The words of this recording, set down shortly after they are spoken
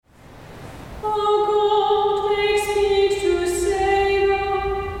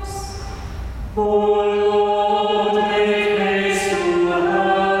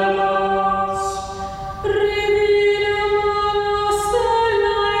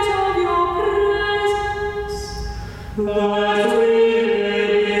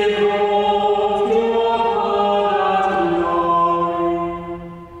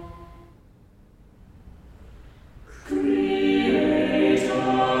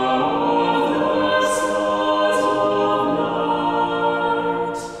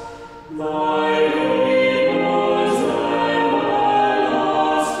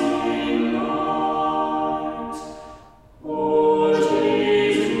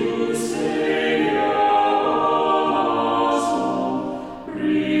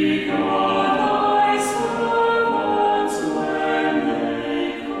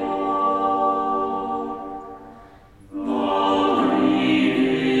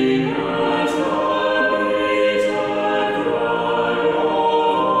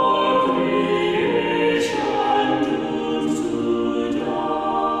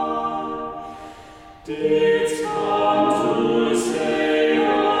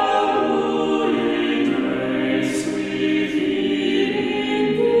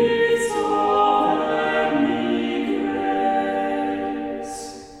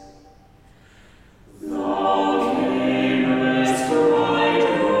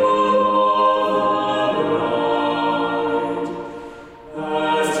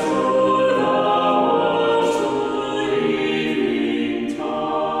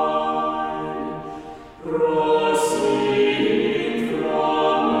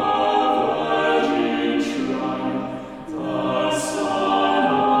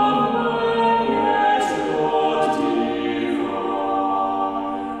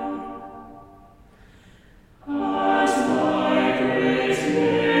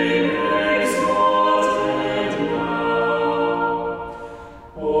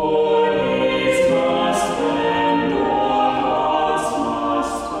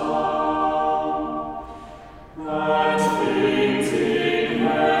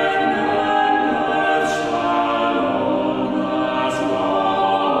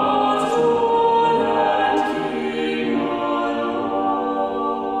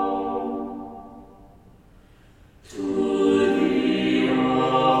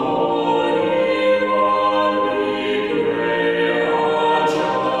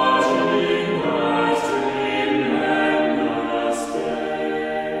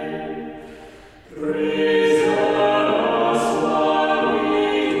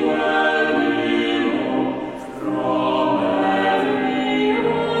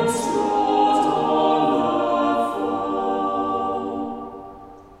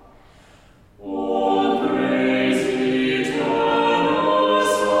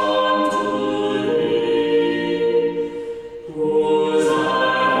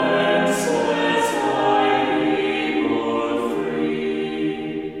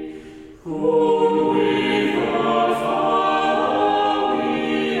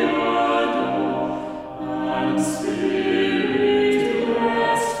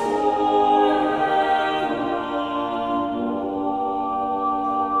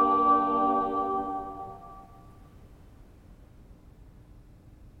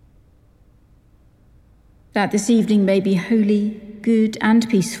That this evening may be holy, good, and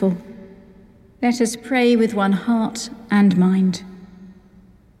peaceful, let us pray with one heart and mind.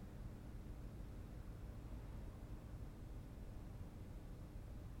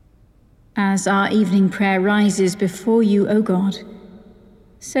 As our evening prayer rises before you, O God,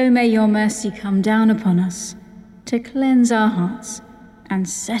 so may your mercy come down upon us to cleanse our hearts and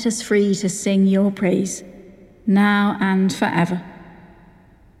set us free to sing your praise, now and forever.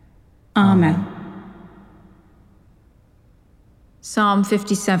 Amen. Psalm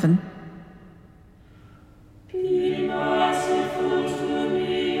 57. Be merciful to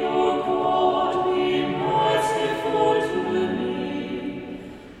me, O God, be merciful to me.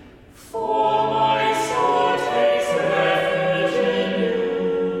 For my soul takes refuge in you.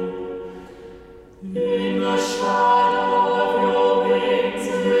 In the shadow of your wings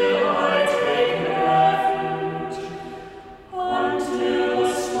will I take refuge, until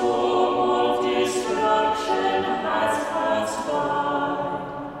the storm of destruction has passed by.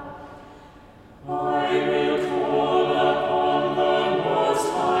 I will call upon the Most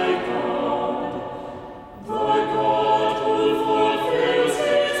High God, the God who fulfills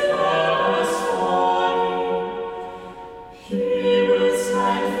his purpose for me. He will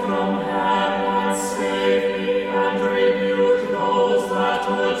send from heaven and save me and rebuke those that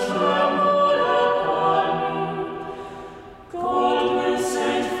would trample upon me. God will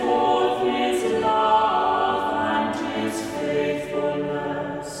send forth his love and his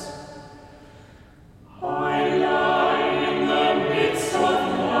faithfulness. I lie in the midst of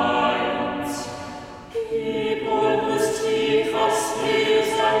lions, people whose teeth are spears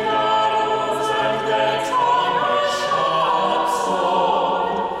and arrows, and their tongue a sharp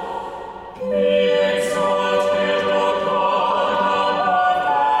sword. Be exalted, O God, above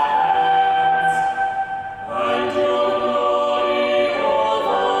our heads, and your glory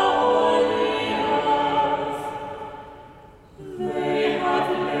over all the earth. They have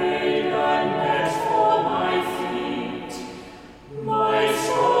laid a net for my feet. My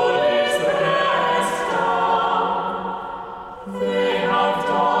soul is cast down. They have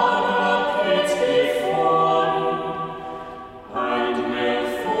dug a pit before me, and will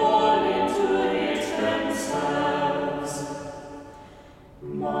fall into it themselves.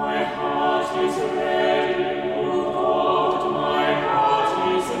 My heart is ready, O God, my heart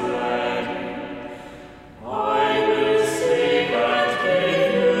is ready. I will sing and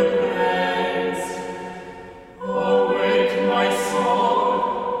give you praise. Awake, my soul,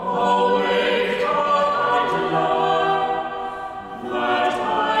 awake, dark and light, that I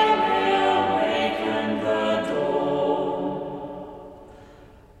may awaken the dawn.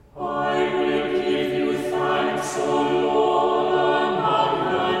 I will give you thanks, O Lord, among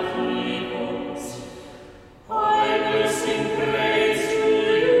the peoples. I will sing praise to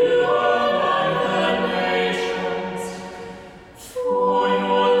you among the nations. For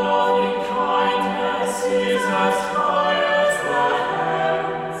your loving kindness is as high as the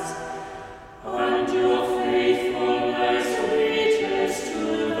heavens, and your faithfulness reaches to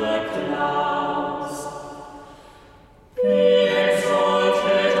the clouds. Be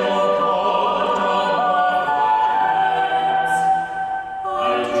exalted, O God, above our heads,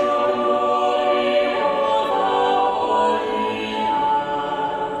 and your glory over all the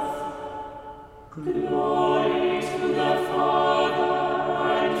earth. Glory to the Father,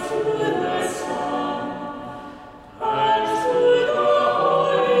 and to the Son, and to the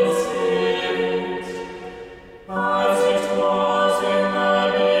Holy Spirit, as it was in the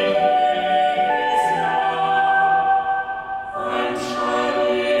beginning, is now, and shall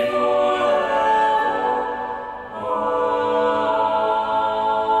be forever.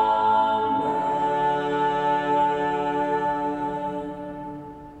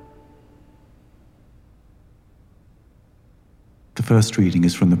 The first reading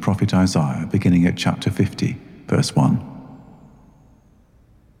is from the prophet Isaiah, beginning at chapter 50, verse 1.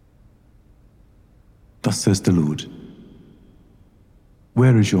 Thus says the Lord,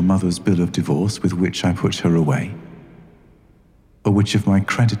 where is your mother's bill of divorce with which I put her away? Or which of my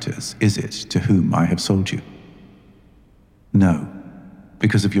creditors is it to whom I have sold you? No,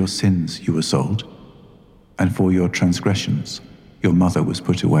 because of your sins you were sold, and for your transgressions your mother was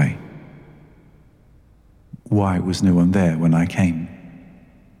put away. Why was no one there when I came?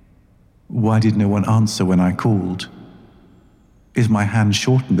 Why did no one answer when I called? Is my hand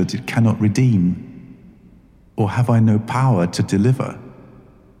shortened that it cannot redeem? Or have I no power to deliver?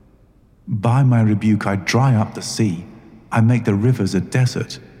 By my rebuke I dry up the sea, I make the rivers a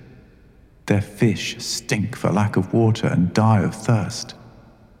desert. Their fish stink for lack of water and die of thirst.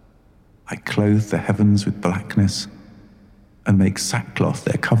 I clothe the heavens with blackness and make sackcloth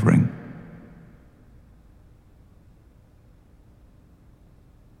their covering.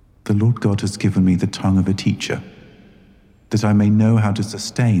 The Lord God has given me the tongue of a teacher, that I may know how to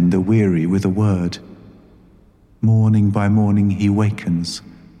sustain the weary with a word. Morning by morning he wakens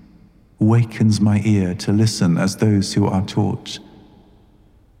my ear to listen as those who are taught.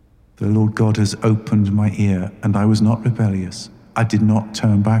 The Lord God has opened my ear, and I was not rebellious. I did not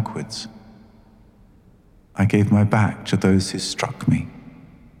turn backwards. I gave my back to those who struck me,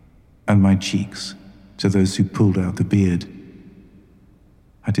 and my cheeks to those who pulled out the beard.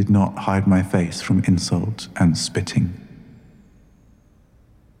 I did not hide my face from insult and spitting.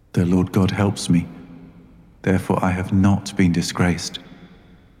 The Lord God helps me. Therefore I have not been disgraced.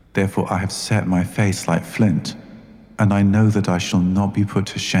 Therefore I have set my face like flint, and I know that I shall not be put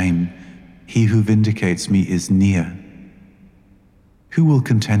to shame. He who vindicates me is near. Who will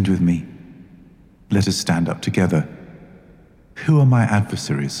contend with me? Let us stand up together. Who are my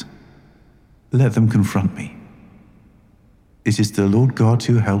adversaries? Let them confront me. It is the Lord God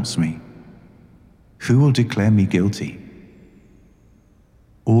who helps me. Who will declare me guilty?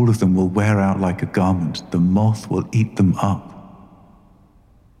 All of them will wear out like a garment. The moth will eat them up.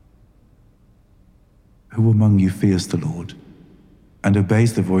 Who among you fears the Lord and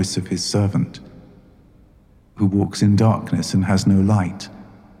obeys the voice of his servant? Who walks in darkness and has no light,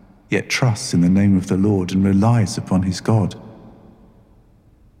 yet trusts in the name of the Lord and relies upon his God?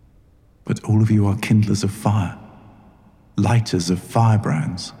 But all of you are kindlers of fire, lighters of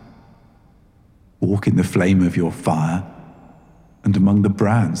firebrands. Walk in the flame of your fire and among the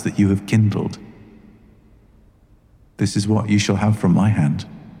brands that you have kindled. This is what you shall have from my hand.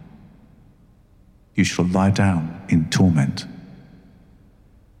 You shall lie down in torment.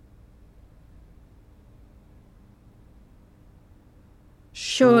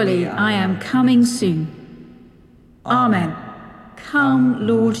 Surely I am coming soon. Amen. Come,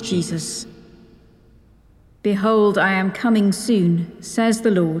 Lord Jesus. Behold, I am coming soon, says the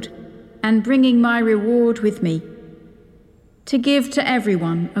Lord, and bringing my reward with me, to give to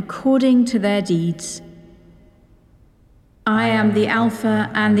everyone according to their deeds. I am the Alpha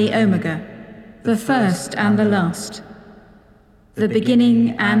and the Omega, the first and the last, the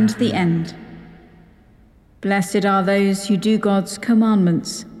beginning and the end. Blessed are those who do God's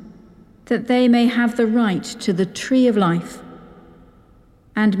commandments, that they may have the right to the tree of life,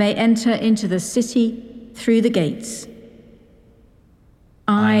 and may enter into the city through the gates.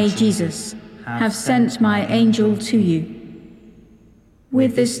 I, Jesus, have sent my angel to you,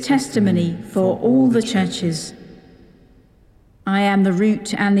 with this testimony for all the churches. I am the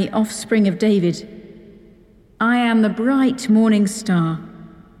root and the offspring of David. I am the bright morning star.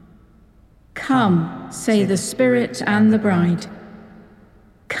 Come, say the Spirit and the bride.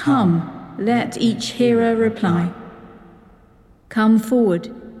 Come, let each hearer reply. Come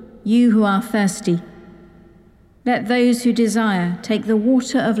forward, you who are thirsty. Let those who desire take the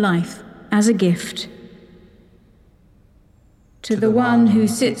water of life as a gift. To the one who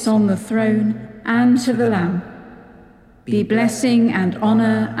sits on the throne and to the Lamb, be blessing and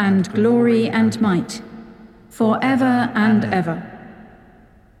honor and glory and might, forever and ever.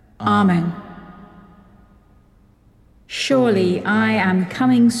 Amen. Surely I am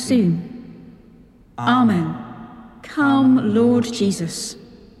coming soon. Amen. Come, Lord Jesus.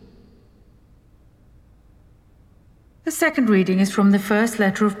 The second reading is from the first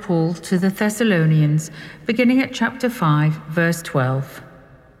letter of Paul to the Thessalonians, beginning at chapter 5, verse 12.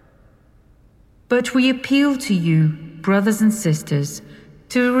 But we appeal to you, brothers and sisters,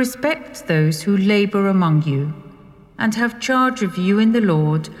 to respect those who labor among you, and have charge of you in the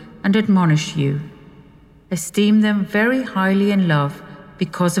Lord, and admonish you. Esteem them very highly in love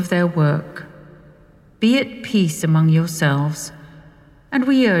because of their work. Be at peace among yourselves, and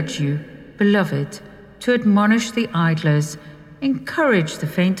we urge you, beloved, to admonish the idlers, encourage the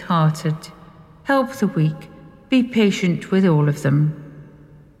faint-hearted, help the weak, be patient with all of them.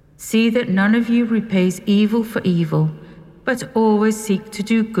 See that none of you repays evil for evil, but always seek to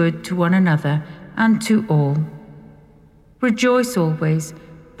do good to one another and to all. Rejoice always,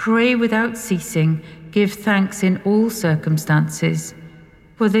 pray without ceasing, give thanks in all circumstances,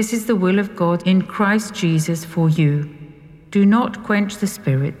 for this is the will of God in Christ Jesus for you. Do not quench the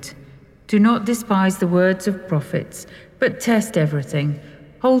Spirit. Do not despise the words of prophets, but test everything.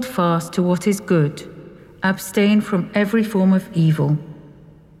 Hold fast to what is good. Abstain from every form of evil.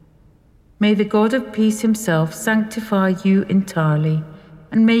 May the God of peace himself sanctify you entirely,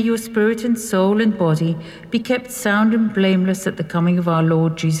 and may your spirit and soul and body be kept sound and blameless at the coming of our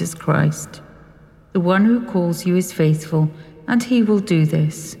Lord Jesus Christ. The one who calls you is faithful, and he will do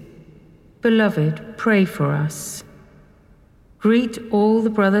this. Beloved, pray for us. Greet all the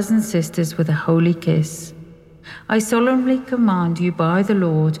brothers and sisters with a holy kiss. I solemnly command you by the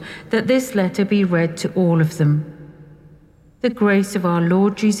Lord that this letter be read to all of them. The grace of our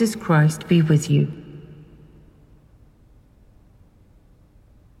Lord Jesus Christ be with you.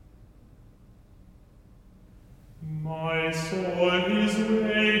 My soul is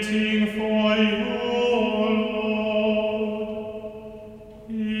waiting for you, Lord.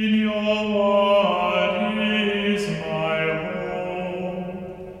 In your word is my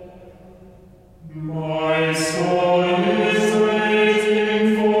hope. My soul is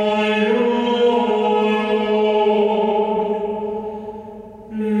waiting for you, Lord.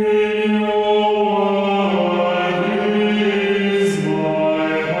 In your word is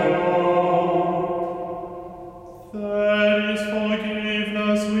my hope. There is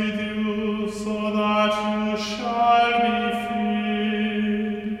forgiveness with you, so that you shall be filled.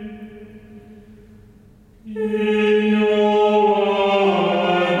 In your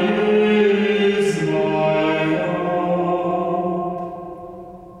word is my hope.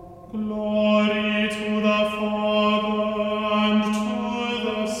 Glory to the Father and to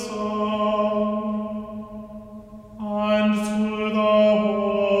the Son and to the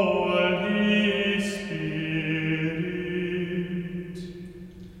Holy Spirit.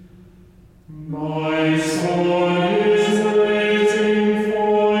 My soul is waiting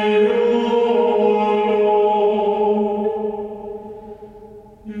for you, Lord.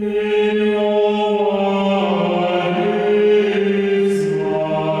 In your word is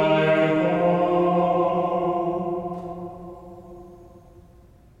my hope.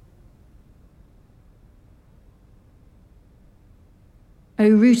 O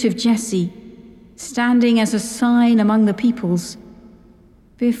root of Jesse, standing as a sign among the peoples,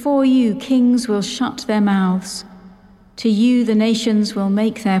 before you kings will shut their mouths, to you the nations will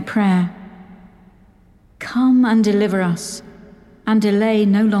make their prayer. Come and deliver us, and delay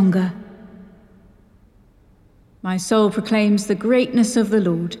no longer. My soul proclaims the greatness of the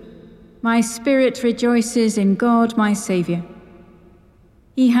Lord. My spirit rejoices in God my Saviour.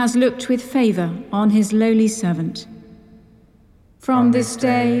 He has looked with favour on his lowly servant. From this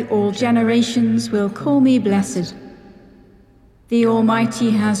day all generations will call me blessed. The Almighty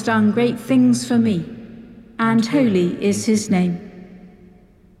has done great things for me, and holy is his name.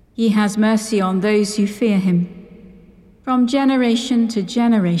 He has mercy on those who fear him, from generation to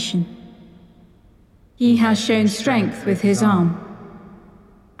generation. He has shown strength with his arm,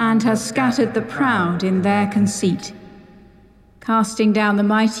 and has scattered the proud in their conceit, casting down the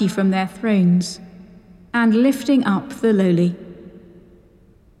mighty from their thrones, and lifting up the lowly.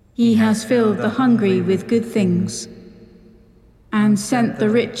 He has filled the hungry with good things, and sent the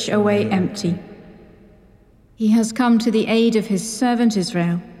rich away empty. He has come to the aid of his servant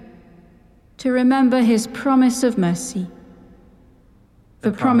Israel, to remember his promise of mercy,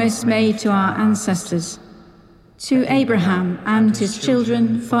 the promise made to our ancestors, to Abraham and his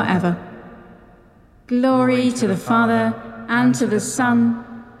children forever. Glory to the Father, and to the Son,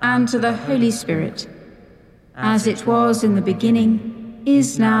 and to the Holy Spirit, as it was in the beginning,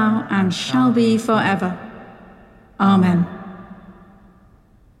 is now, and shall be forever. Amen.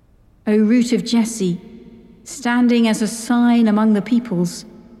 O root of Jesse, standing as a sign among the peoples,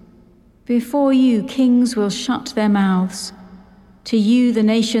 before you kings will shut their mouths, to you the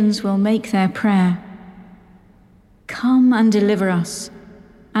nations will make their prayer. Come and deliver us,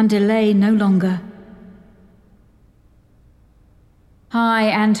 and delay no longer. High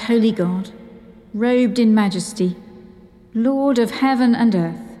and holy God, robed in majesty, Lord of heaven and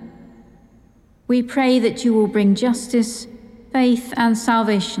earth, we pray that you will bring justice, faith, and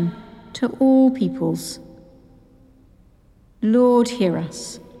salvation to all peoples. Lord, hear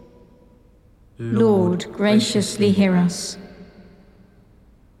us. Lord, graciously hear us.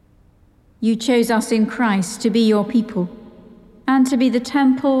 You chose us in Christ to be your people and to be the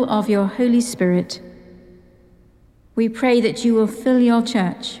temple of your Holy Spirit. We pray that you will fill your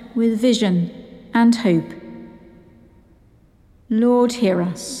church with vision and hope. Lord, hear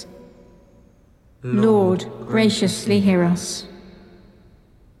us. Lord, graciously hear us.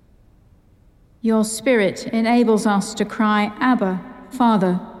 Your Spirit enables us to cry, Abba,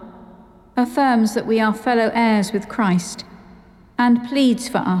 Father, affirms that we are fellow heirs with Christ, and pleads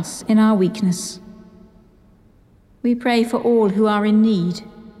for us in our weakness. We pray for all who are in need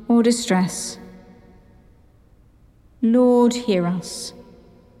or distress. Lord, hear us.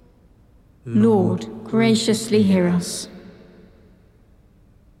 Lord, graciously hear us.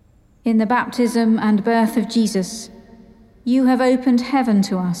 In the baptism and birth of Jesus, you have opened heaven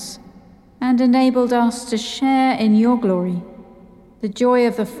to us and enabled us to share in your glory, the joy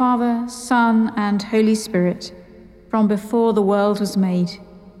of the Father, Son, and Holy Spirit, from before the world was made.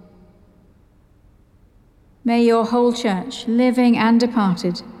 May your whole church, living and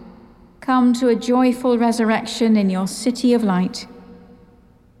departed, come to a joyful resurrection in your city of light.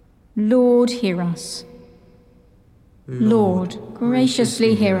 Lord, hear us. Lord,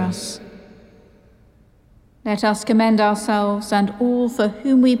 graciously hear us. Let us commend ourselves and all for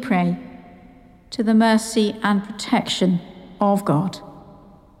whom we pray to the mercy and protection of God.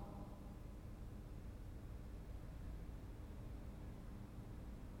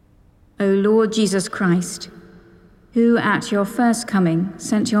 O Lord Jesus Christ, who at your first coming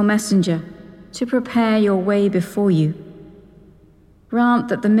sent your messenger to prepare your way before you, grant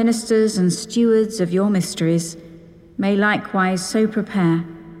that the ministers and stewards of your mysteries may likewise so prepare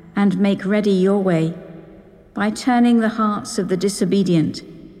and make ready your way by turning the hearts of the disobedient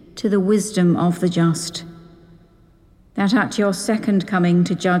to the wisdom of the just, that at your second coming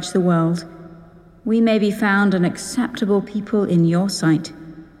to judge the world, we may be found an acceptable people in your sight.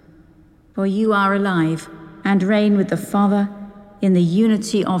 For you are alive and reign with the Father in the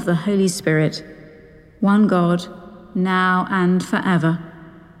unity of the Holy Spirit, one God, now and forever.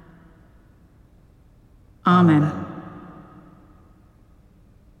 Amen.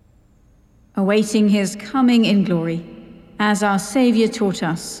 Awaiting his coming in glory, as our Saviour taught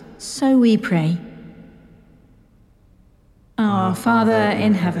us, so we pray. Our Father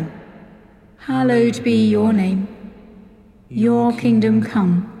in heaven, hallowed be your name. Your kingdom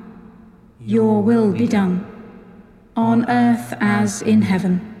come, your will be done, on earth as in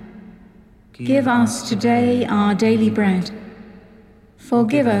heaven. Give us today our daily bread.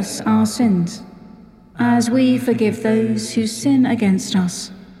 Forgive us our sins, as we forgive those who sin against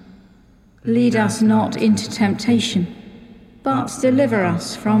us. Lead us not into temptation, but deliver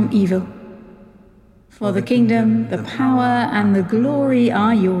us from evil. For the kingdom, the power, and the glory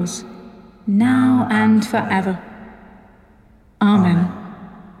are yours, now and forever. Amen.